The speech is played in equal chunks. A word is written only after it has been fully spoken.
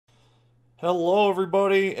Hello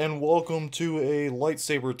everybody and welcome to a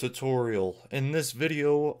lightsaber tutorial. In this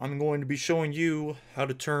video I'm going to be showing you how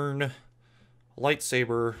to turn a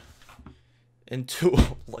lightsaber into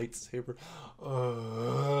a lightsaber.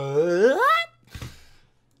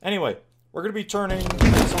 Anyway, we're going to be turning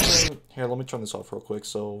something... Here, let me turn this off real quick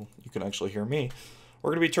so you can actually hear me. We're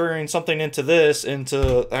going to be turning something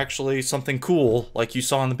into actually something cool like you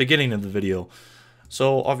saw in the beginning of the video.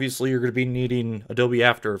 So obviously you're going to be needing Adobe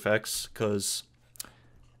After Effects, because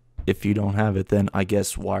if you don't have it, then I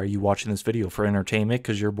guess why are you watching this video? For entertainment?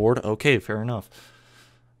 Because you're bored? Okay, fair enough.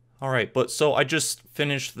 Alright, but so I just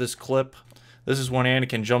finished this clip. This is when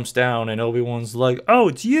Anakin jumps down and Obi-Wan's like, "Oh,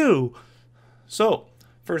 it's you!" So,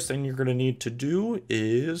 first thing you're going to need to do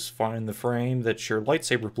is find the frame that your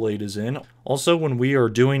lightsaber blade is in. Also, when we are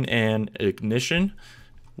doing an ignition,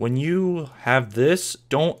 when you have this,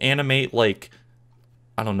 don't animate like,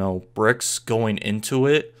 I don't know, bricks going into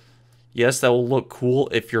it. Yes, that will look cool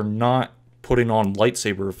if you're not putting on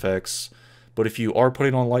lightsaber effects. But if you are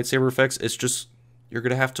putting on lightsaber effects, it's just, you're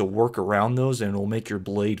going to have to work around those and it'll make your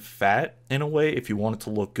blade fat in a way if you want it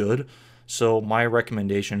to look good. So my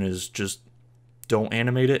recommendation is just don't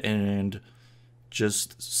animate it and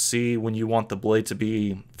just see when you want the blade to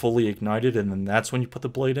be fully ignited, and then that's when you put the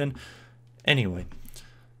blade in. Anyway,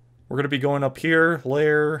 we're going to be going up here,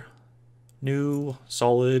 layer, new,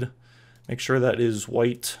 solid, make sure that is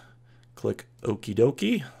white, click okie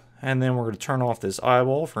dokie, and then we're going to turn off this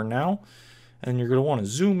eyeball for now, and you're going to want to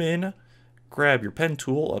zoom in, grab your pen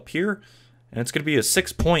tool up here, and it's going to be a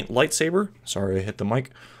 6-point lightsaber. Sorry, I hit the mic.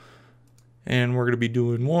 And we're going to be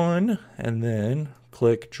doing one, and then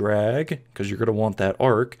click drag, because you're going to want that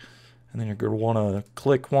arc, and then you're going to want to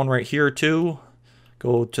click one right here too,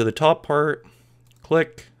 go to the top part,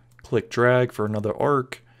 click drag for another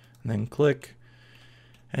arc, and then click,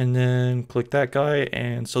 and then click that guy,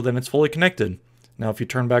 and so then it's fully connected. Now if you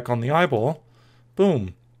turn back on the eyeball,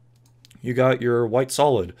 boom, you got your white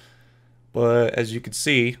solid. But as you can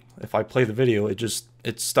see, if I play the video, it's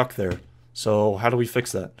stuck there. So how do we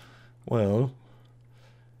fix that? Well,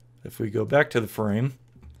 if we go back to the frame,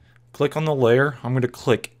 click on the layer, I'm going to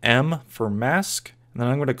click M for mask, and then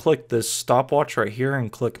I'm going to click this stopwatch right here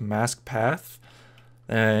and click mask path,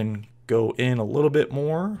 and go in a little bit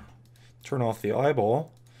more, turn off the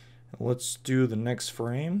eyeball, and let's do the next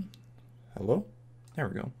frame. Hello? There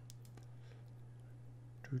we go.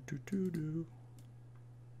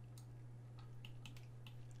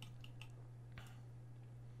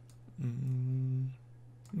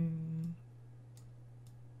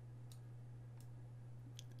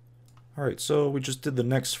 Alright, so we just did the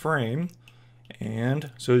next frame,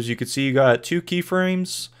 and so as you can see, you got 2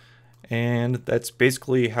 keyframes, and that's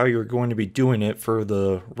basically how you're going to be doing it for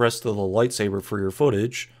the rest of the lightsaber for your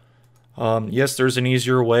footage. Yes, there's an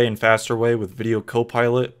easier way and faster way with Video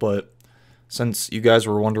Copilot, but since you guys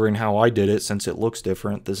were wondering how I did it, since it looks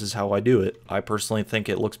different, this is how I do it. I personally think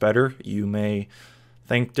it looks better. You may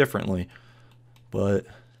think differently, but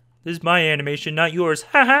this is my animation, not yours.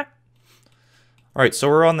 Haha! Alright, so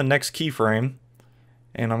we're on the next keyframe,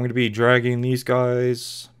 and I'm going to be dragging these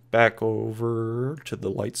guys back over to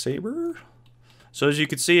the lightsaber. So as you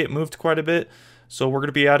can see, it moved quite a bit. So we're going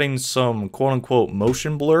to be adding some quote-unquote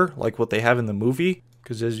motion blur, like what they have in the movie.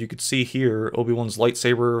 Because as you can see here, Obi-Wan's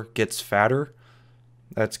lightsaber gets fatter.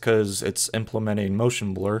 That's because it's implementing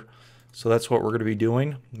motion blur. So that's what we're going to be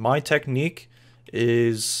doing. My technique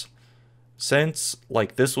is, since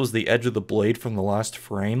like this was the edge of the blade from the last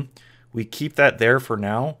frame, we keep that there for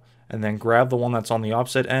now, and then grab the one that's on the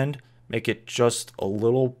opposite end, make it just a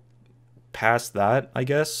little past that, I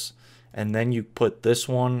guess, and then you put this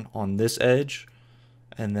one on this edge,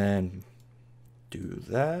 and then do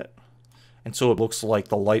that. And so it looks like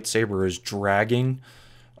the lightsaber is dragging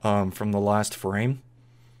from the last frame.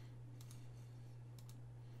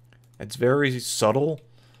 It's very subtle,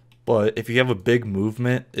 but if you have a big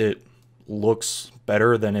movement, it looks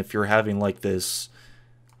better than if you're having like this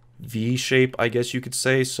V shape, I guess you could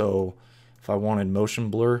say. So if I wanted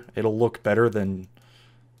motion blur, it'll look better than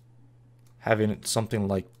having something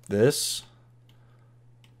like this,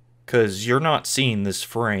 because you're not seeing this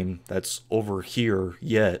frame that's over here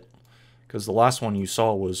yet, because the last one you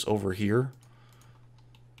saw was over here.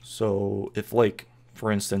 So if, like,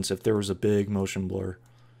 for instance, if there was a big motion blur,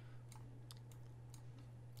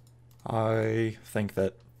 I think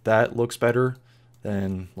that that looks better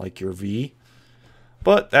than like your V.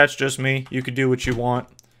 But that's just me. You could do what you want,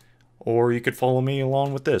 or you could follow me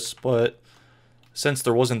along with this. But since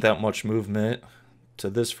there wasn't that much movement to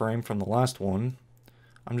this frame from the last one,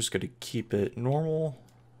 I'm just going to keep it normal.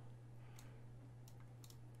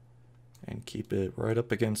 And keep it right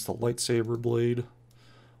up against the lightsaber blade.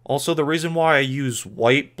 Also, the reason why I use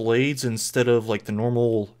white blades instead of like the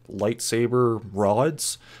normal lightsaber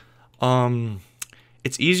rods,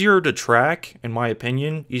 it's easier to track, in my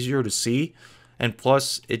opinion, easier to see, and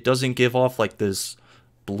plus it doesn't give off like this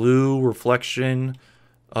blue reflection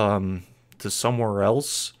to somewhere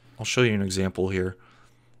else. I'll show you an example here.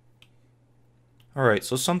 Alright,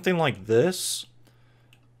 so something like this,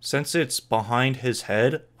 since it's behind his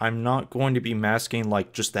head, I'm not going to be masking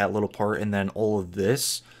like just that little part and then all of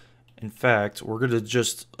this. In fact, we're going to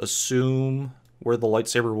just assume where the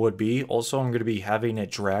lightsaber would be. Also, I'm going to be having it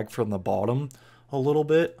drag from the bottom a little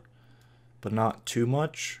bit, but not too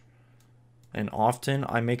much. And often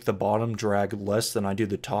I make the bottom drag less than I do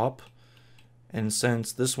the top. And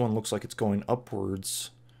since this one looks like it's going upwards,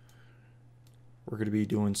 we're going to be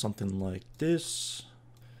doing something like this.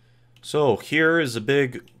 So here is a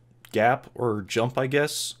big gap or jump, I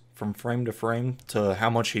guess, from frame to frame to how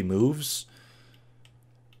much he moves.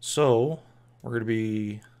 So we're going to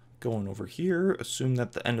be going over here, assume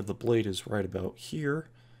that the end of the blade is right about here,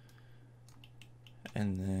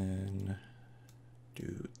 and then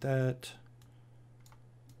do that.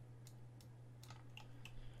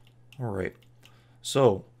 Alright,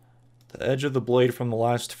 so the edge of the blade from the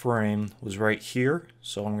last frame was right here,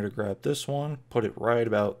 so I'm going to grab this one, put it right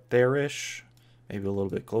about there-ish, maybe a little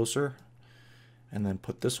bit closer, and then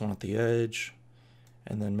put this one at the edge,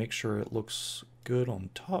 and then make sure it looks good on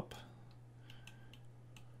top.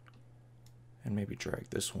 And maybe drag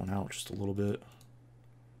this one out just a little bit.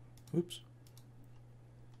 Oops.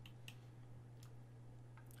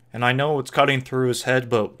 And I know it's cutting through his head,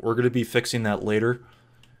 but we're going to be fixing that later.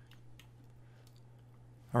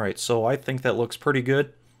 Alright, so I think that looks pretty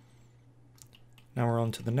good. Now we're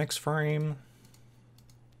on to the next frame.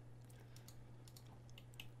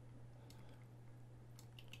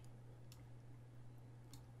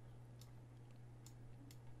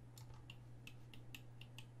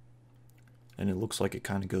 And it looks like it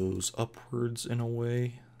kind of goes upwards in a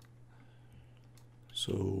way.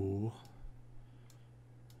 So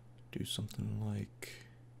do something like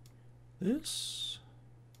this.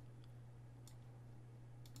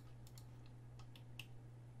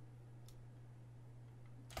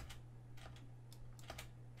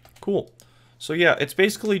 Cool. So yeah, it's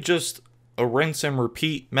basically just a rinse and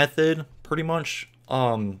repeat method, pretty much.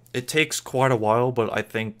 It takes quite a while, but I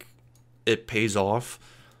think it pays off.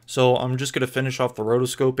 So I'm just going to finish off the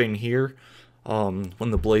rotoscoping here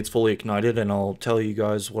when the blade's fully ignited, and I'll tell you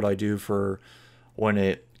guys what I do for when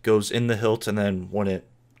it goes in the hilt and then when it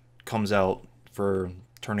comes out for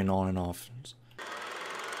turning on and off.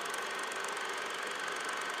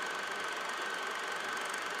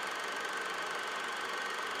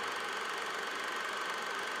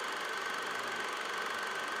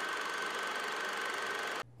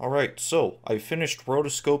 Alright, so I finished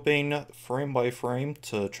rotoscoping frame by frame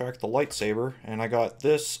to track the lightsaber, and I got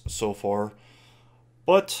this so far.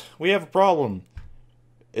 But we have a problem.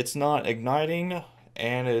 It's not igniting,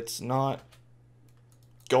 and it's not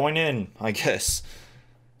going in, I guess.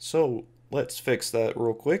 So let's fix that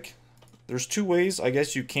real quick. There's two ways I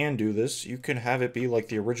guess you can do this. You can have it be like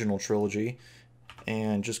the original trilogy,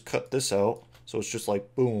 and just cut this out, so it's just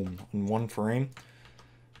like boom, in one frame.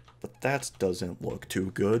 But that doesn't look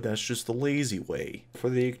too good. That's just the lazy way.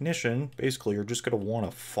 For the ignition, basically you're just going to want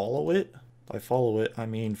to follow it. By follow it, I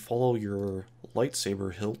mean follow your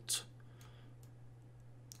lightsaber hilt.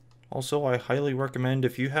 Also, I highly recommend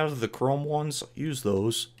if you have the chrome ones, use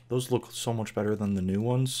those. Those look so much better than the new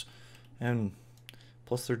ones. And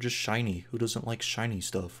plus they're just shiny. Who doesn't like shiny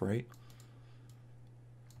stuff, right?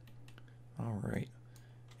 Alright.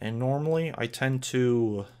 And normally I tend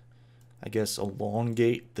to, I guess,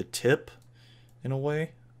 elongate the tip in a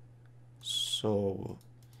way. So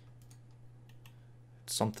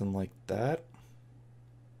it's something like that.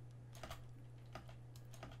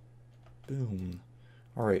 Boom.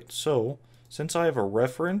 Alright, so since I have a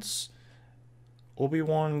reference,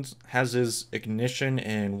 Obi-Wan has his ignition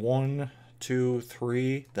in 1, 2,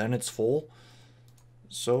 3, then it's full.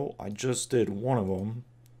 So I just did one of them.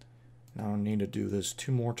 Now I need to do this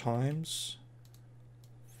 2 more times.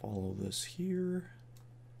 Follow this here.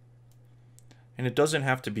 And it doesn't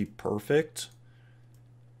have to be perfect,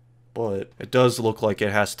 but it does look like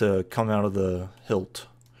it has to come out of the hilt.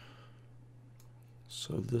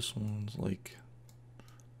 So this one's like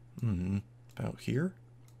about here.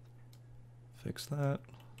 Fix that.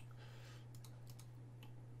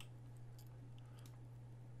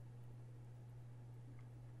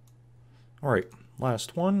 Alright,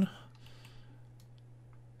 last one.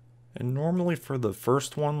 And normally for the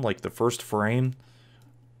first one, like the first frame,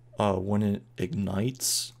 when it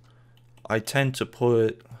ignites, I tend to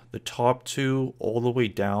put the top two all the way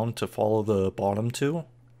down to follow the bottom two.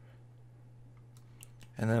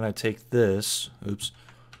 And then I take this, oops,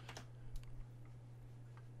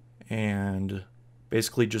 and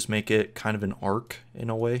basically just make it kind of an arc in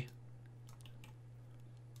a way.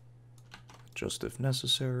 Just if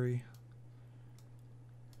necessary.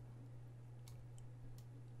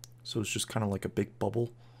 So it's just kind of like a big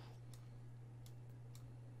bubble.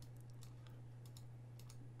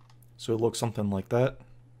 So it looks something like that.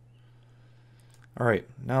 Alright,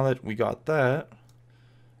 now that we got that,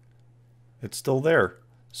 it's still there.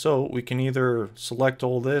 So we can either select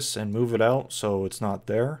all this and move it out so it's not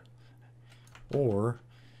there, or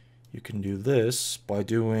you can do this by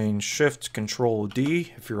doing Shift Control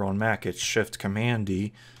D. If you're on Mac, it's Shift Command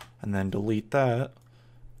D, and then delete that,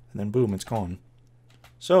 and then boom, it's gone.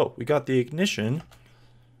 So we got the ignition.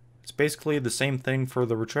 It's basically the same thing for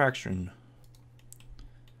the retraction.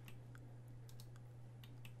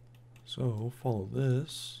 So follow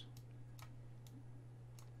this.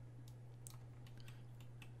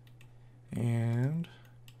 And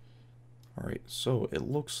alright, so it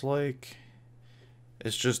looks like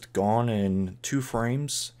it's just gone in 2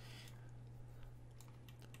 frames.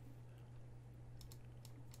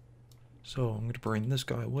 So I'm going to bring this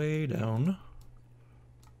guy way down.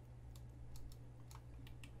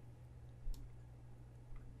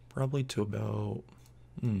 Probably to about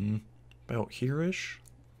here-ish.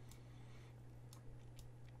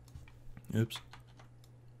 Oops.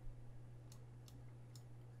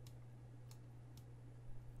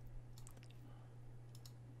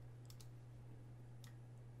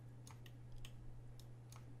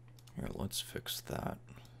 Here, let's fix that.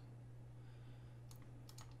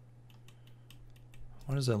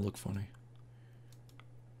 Why does that look funny?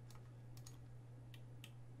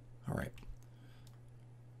 All right.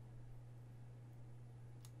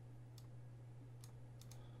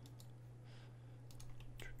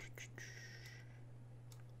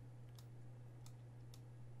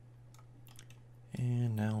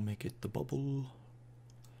 And now make it the bubble.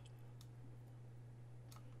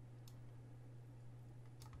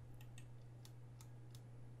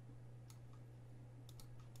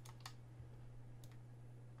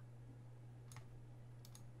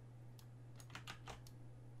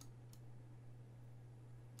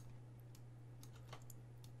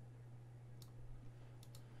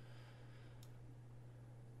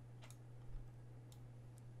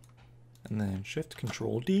 And then Shift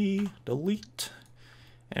Control D, delete.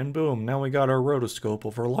 And boom, now we got our rotoscope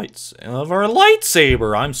of our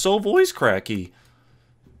lightsaber. I'm so voice cracky.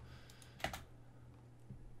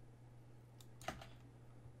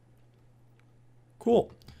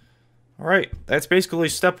 Cool. Alright, that's basically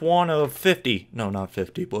step 1 of 50. No, not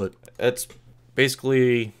 50, but that's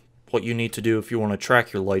basically what you need to do if you want to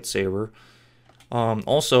track your lightsaber.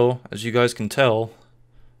 Also, as you guys can tell,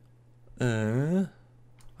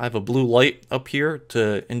 I have a blue light up here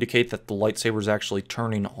to indicate that the lightsaber is actually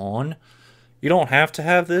turning on. You don't have to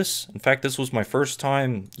have this. In fact, this was my first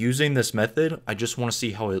time using this method. I just want to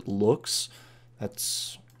see how it looks.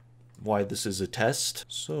 That's why this is a test.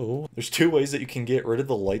 So there's 2 ways that you can get rid of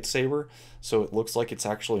the lightsaber so it looks like it's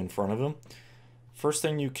actually in front of him. First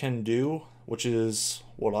thing you can do, which is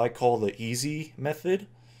what I call the easy method,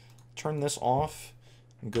 turn this off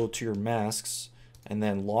and go to your masks. And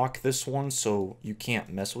then lock this one so you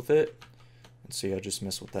can't mess with it. And see, I just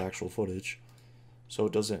messed with the actual footage. So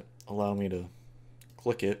it doesn't allow me to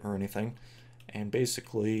click it or anything. And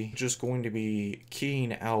basically, just going to be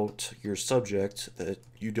keying out your subject that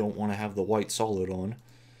you don't want to have the white solid on.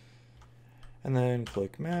 And then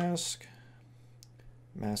click mask.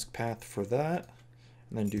 Mask path for that.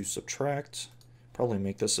 And then do subtract. Probably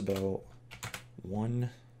make this about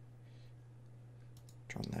 1.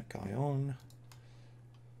 Turn that guy on.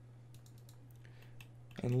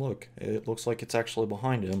 And look, it looks like it's actually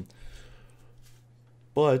behind him.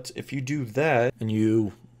 But if you do that, and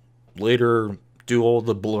you later do all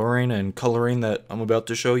the blurring and coloring that I'm about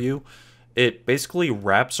to show you, it basically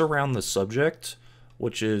wraps around the subject,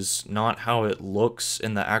 which is not how it looks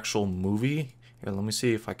in the actual movie. Here, let me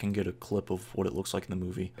see if I can get a clip of what it looks like in the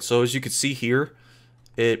movie. So as you can see here,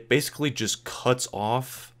 it basically just cuts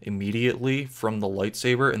off immediately from the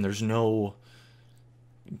lightsaber, and there's no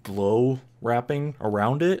glow wrapping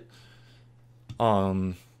around it.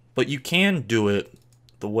 But you can do it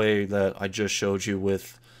the way that I just showed you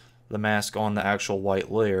with the mask on the actual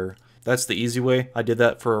white layer. That's the easy way. I did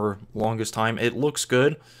that for longest time. It looks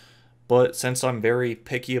good, but since I'm very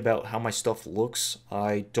picky about how my stuff looks,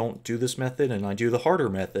 I don't do this method and I do the harder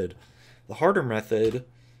method. The harder method,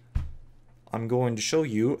 I'm going to show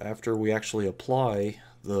you after we actually apply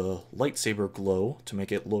the lightsaber glow to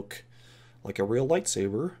make it look like a real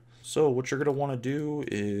lightsaber. So what you're going to want to do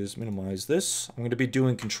is minimize this. I'm going to be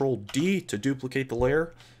doing Control D to duplicate the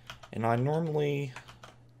layer, and I normally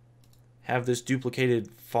have this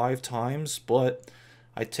duplicated 5 times, but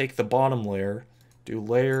I take the bottom layer, do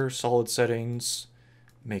Layer, Solid Settings,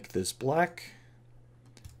 make this black,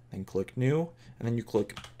 then click New, and then you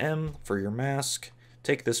click M for your mask.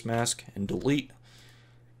 Take this mask and delete,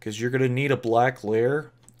 because you're going to need a black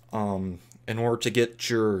layer in order to get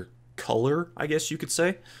your color, I guess you could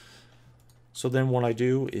say. So then what I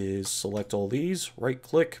do is select all these, right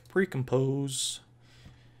click, pre-compose,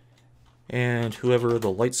 and whoever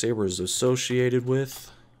the lightsaber is associated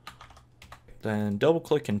with. Then double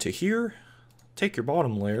click into here, take your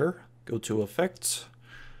bottom layer, go to Effects,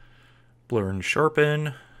 Blur and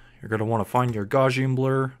Sharpen. You're going to want to find your Gaussian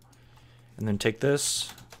blur, and then take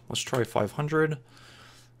this. Let's try 500.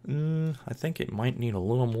 I think it might need a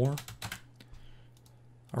little more.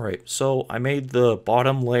 Alright, so I made the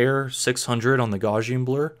bottom layer 600 on the Gaussian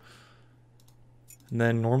blur. And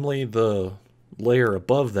then normally the layer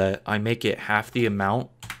above that, I make it half the amount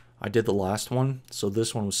I did the last one. So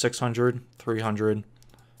this one was 600, 300.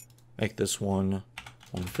 Make this one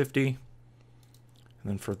 150. And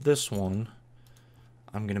then for this one,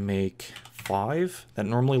 I'm going to make 5. That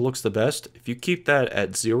normally looks the best. If you keep that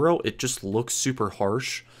at 0, it just looks super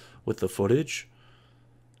harsh with the footage.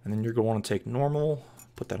 And then you're going to want to take normal,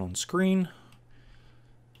 put that on screen.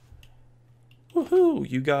 Woohoo!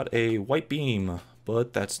 You got a white beam,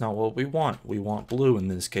 but that's not what we want. We want blue in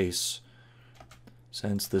this case,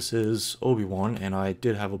 since this is Obi-Wan and I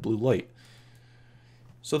did have a blue light.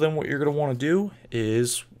 So then what you're going to want to do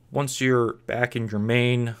is, once you're back in your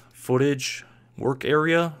main footage work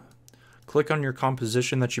area, click on your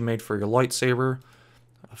composition that you made for your lightsaber,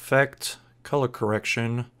 Effect, Color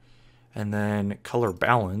Correction, and then Color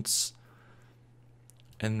Balance.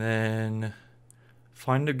 And then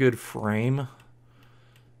find a good frame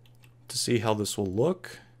to see how this will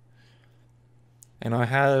look. And I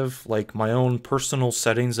have like my own personal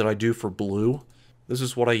settings that I do for blue. This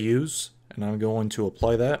is what I use, and I'm going to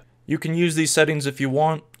apply that. You can use these settings if you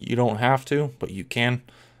want. You don't have to, but you can.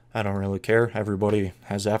 I don't really care. Everybody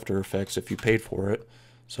has After Effects if you paid for it.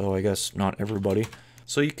 So I guess not everybody.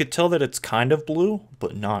 So you could tell that it's kind of blue,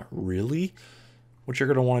 but not really. What you're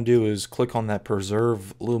going to want to do is click on that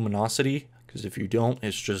Preserve Luminosity, because if you don't,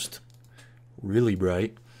 it's just really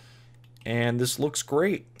bright. And this looks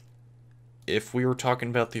great if we were talking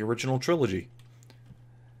about the original trilogy.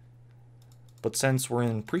 But since we're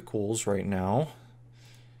in prequels right now,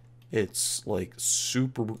 it's like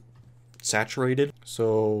super saturated.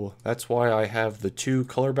 So that's why I have the 2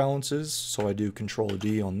 color balances. So I do Control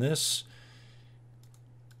D on this.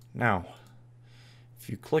 Now, if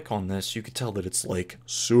you click on this, you can tell that it's like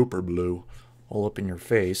super blue all up in your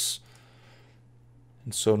face.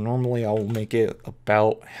 And so normally I will make it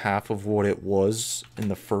about half of what it was in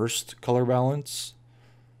the first color balance.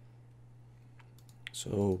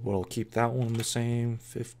 So we'll keep that one the same,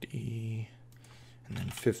 50, and then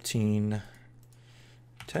 15,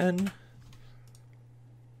 10.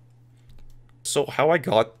 So how I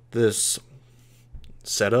got this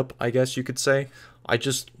setup, I guess you could say, I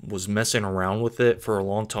just was messing around with it for a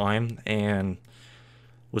long time and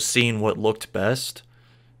was seeing what looked best.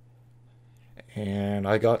 And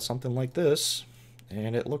I got something like this,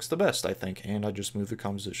 and it looks the best, I think, and I just moved the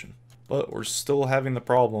composition. But we're still having the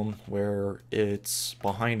problem where it's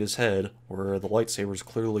behind his head, where the lightsaber's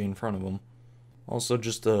clearly in front of him. Also,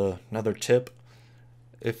 just another tip,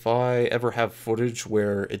 if I ever have footage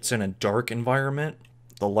where it's in a dark environment,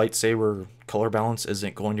 the lightsaber color balance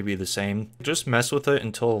isn't going to be the same. Just mess with it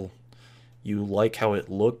until you like how it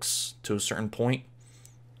looks to a certain point,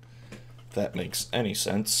 if that makes any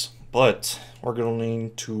sense. But we're going to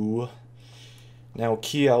need to now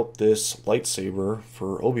key out this lightsaber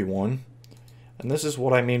for Obi-Wan. And this is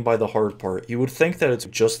what I mean by the hard part. You would think that it's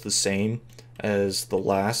just the same as the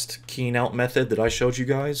last keying out method that I showed you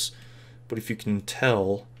guys. But if you can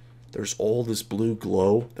tell, there's all this blue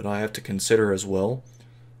glow that I have to consider as well.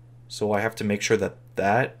 So I have to make sure that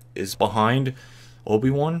that is behind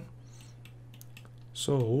Obi-Wan.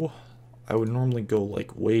 So I would normally go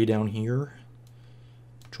like way down here.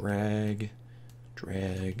 Drag,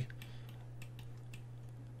 drag.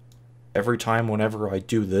 Every time whenever I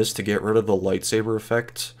do this to get rid of the lightsaber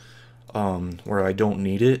effect, where I don't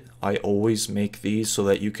need it, I always make these so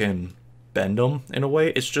that you can bend them in a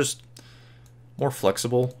way. It's just more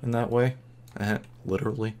flexible in that way,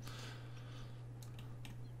 literally.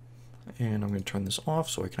 And I'm going to turn this off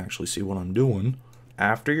so I can actually see what I'm doing.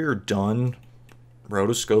 after you're done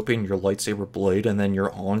rotoscoping your lightsaber blade and then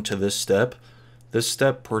you're on to this step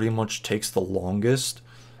pretty much takes the longest,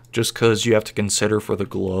 just because you have to consider for the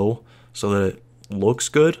glow so that it looks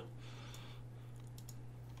good.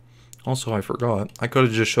 Also, I forgot, I could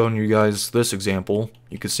have just shown you guys this example.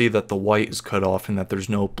 You can see that the white is cut off and that there's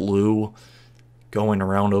no blue going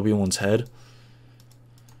around Obi-Wan's head.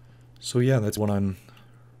 So yeah, that's what I'm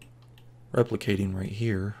replicating right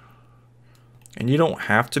here. And you don't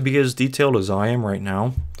have to be as detailed as I am right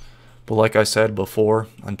now, but like I said before,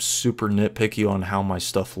 I'm super nitpicky on how my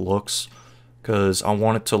stuff looks, because I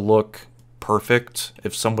want it to look perfect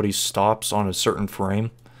if somebody stops on a certain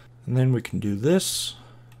frame. And then we can do this,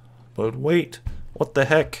 but wait, what the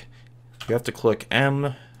heck? You have to click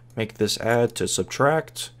M, make this add to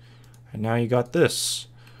subtract, and now you got this.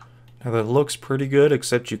 Now that looks pretty good,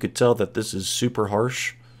 except you could tell that this is super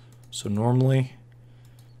harsh. So normally,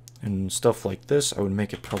 and stuff like this, I would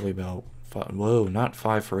make it probably about 5, whoa, not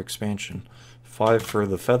 5 for expansion, 5 for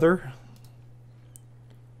the feather.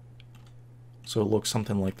 So it looks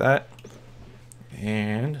something like that.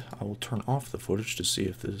 And I will turn off the footage to see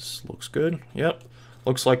if this looks good. Yep,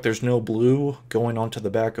 looks like there's no blue going onto the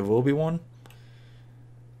back of Obi-Wan.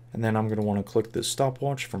 And then I'm going to want to click this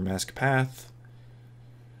stopwatch for mask path.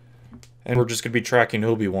 And we're just going to be tracking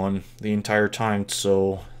Obi-Wan the entire time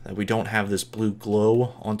so that we don't have this blue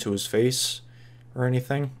glow onto his face or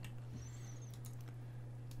anything.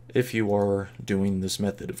 If you are doing this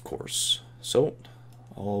method, of course. So,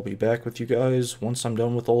 I'll be back with you guys once I'm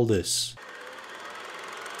done with all this.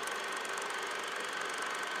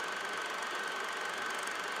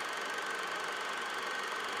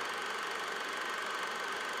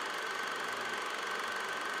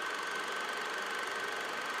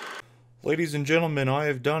 Ladies and gentlemen, I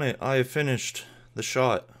have done it. I have finished the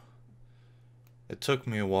shot. It took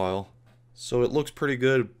me a while, so it looks pretty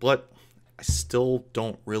good, but I still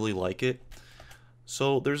don't really like it.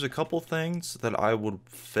 So there's a couple things that I would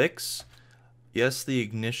fix. Yes, the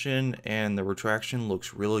ignition and the retraction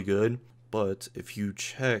looks really good, but if you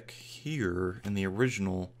check here in the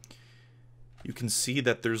original, you can see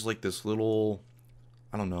that there's like this little,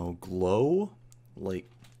 I don't know, glow, like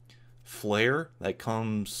flare that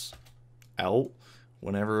comes out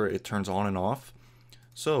whenever it turns on and off.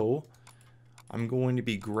 So I'm going to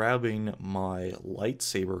be grabbing my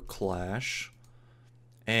lightsaber clash,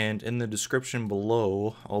 and in the description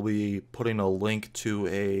below I'll be putting a link to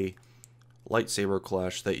a lightsaber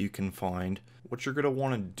clash that you can find. What you're going to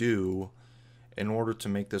want to do in order to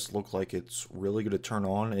make this look like it's really going to turn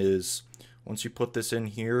on is, once you put this in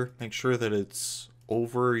here, make sure that it's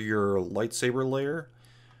over your lightsaber layer.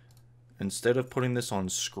 Instead of putting this on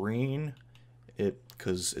screen,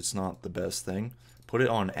 because it's not the best thing, put it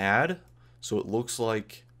on add, so it looks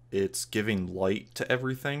like it's giving light to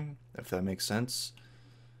everything, if that makes sense.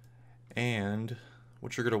 And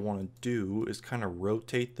what you're going to want to do is kind of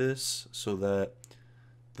rotate this so that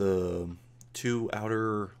the two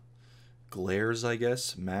outer glares, I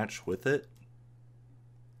guess, match with it,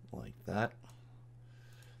 like that.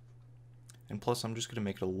 And plus I'm just going to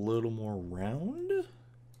make it a little more round,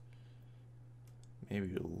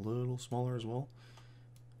 maybe a little smaller as well.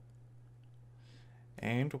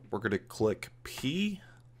 And we're going to click P,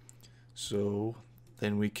 so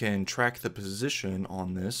then we can track the position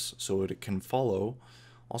on this so it can follow.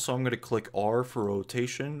 Also, I'm going to click R for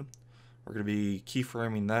rotation. We're going to be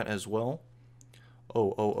keyframing that as well.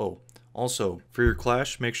 Also, for your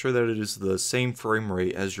clash, make sure that it is the same frame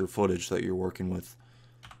rate as your footage that you're working with.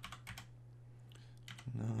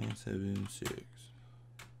 976.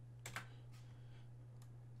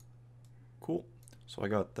 Cool. So I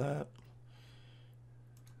got that.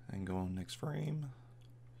 And go on next frame.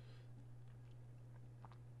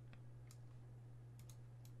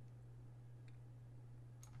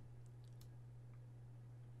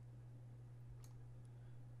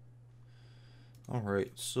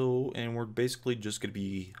 Alright, so, and we're basically just going to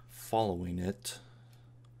be following it.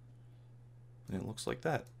 And it looks like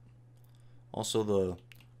that. Also, the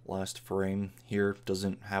last frame here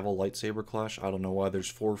doesn't have a lightsaber clash. I don't know why there's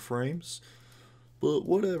 4 frames, but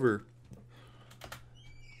whatever.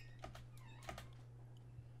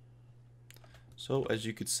 So, as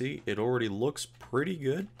you can see, it already looks pretty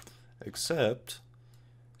good, except,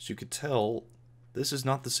 as you could tell, this is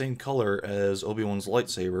not the same color as Obi-Wan's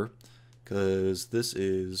lightsaber, because this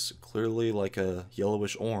is clearly like a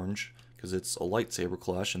yellowish orange, because it's a lightsaber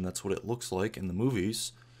clash, and that's what it looks like in the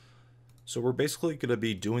movies. So we're basically going to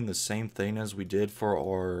be doing the same thing as we did for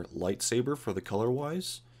our lightsaber for the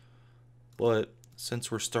color-wise, but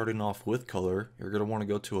since we're starting off with color, you're going to want to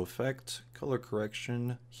go to Effect, Color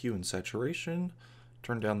Correction, Hue and Saturation,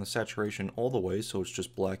 turn down the saturation all the way so it's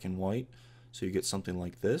just black and white, so you get something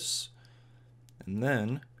like this. And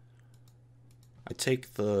then I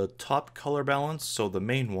take the top color balance, so the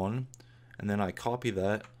main one, and then I copy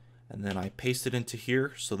that, and then I paste it into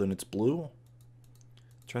here so then it's blue.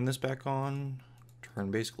 Turn this back on, turn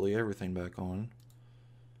basically everything back on.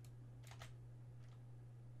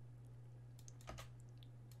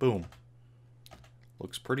 Boom.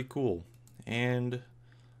 Looks pretty cool. And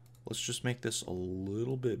let's just make this a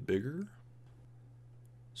little bit bigger.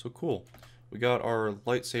 So cool. We got our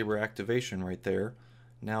lightsaber activation right there.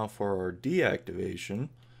 Now for our deactivation,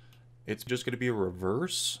 it's just going to be a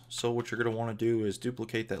reverse. So what you're going to want to do is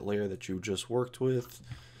duplicate that layer that you just worked with.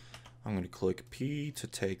 I'm going to click P to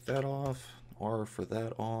take that off, R for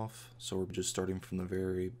that off. So we're just starting from the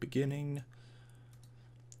very beginning.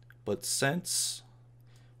 But since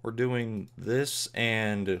we're doing this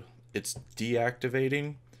and it's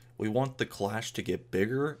deactivating, we want the clash to get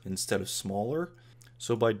bigger instead of smaller.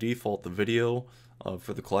 So by default, the video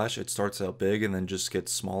for the clash, it starts out big and then just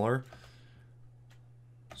gets smaller.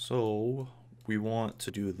 So we want to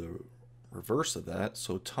do the reverse of that.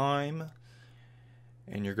 So time,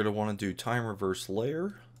 and you're going to want to do time reverse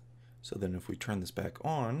layer. So then if we turn this back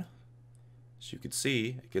on, as you can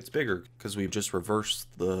see, it gets bigger because we've just reversed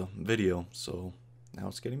the video. So now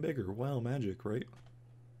it's getting bigger. Wow, magic, right?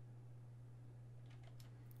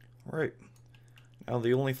 Alright. Now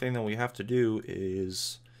the only thing that we have to do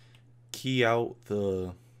is key out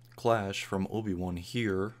the clash from Obi-Wan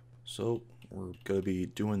here. So we're going to be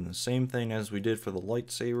doing the same thing as we did for the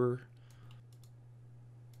lightsaber.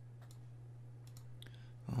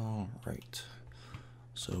 Alright.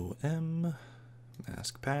 So M,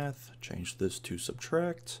 mask path, change this to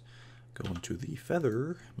subtract. Go into the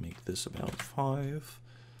feather, make this about 5.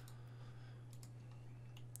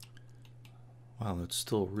 Wow, that's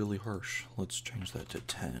still really harsh. Let's change that to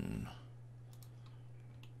 10.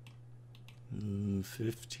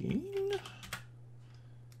 15?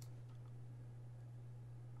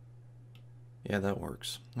 Yeah, that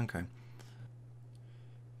works. Okay.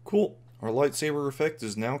 Cool. Our lightsaber effect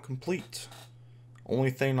is now complete.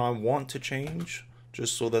 Only thing I want to change,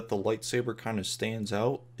 just so that the lightsaber kind of stands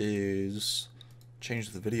out, is change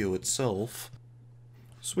the video itself.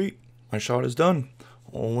 Sweet. My shot is done.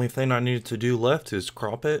 Only thing I needed to do left is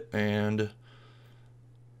crop it, and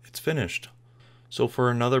it's finished. So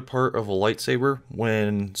for another part of a lightsaber,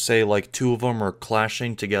 when, say, like 2 of them are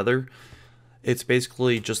clashing together, it's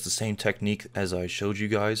basically just the same technique as I showed you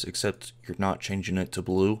guys, except you're not changing it to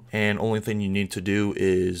blue. And only thing you need to do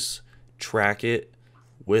is track it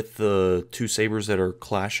with the 2 sabers that are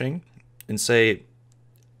clashing, and say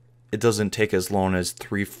it doesn't take as long as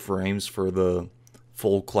 3 frames for the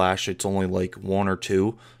full clash, it's only like 1 or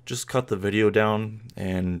 2. Just cut the video down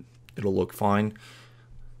and it'll look fine.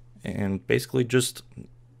 And basically just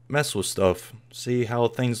mess with stuff, see how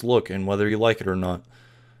things look and whether you like it or not.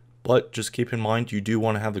 But just keep in mind, you do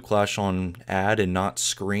want to have the clash on add and not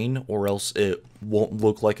screen, or else it won't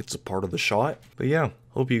look like it's a part of the shot. But yeah,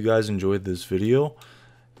 hope you guys enjoyed this video,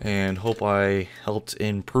 and hope I helped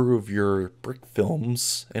improve your brick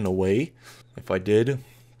films in a way. If I did,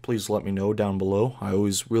 please let me know down below. I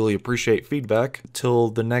always really appreciate feedback. Till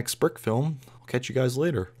the next brick film, I'll catch you guys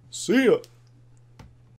later. See ya!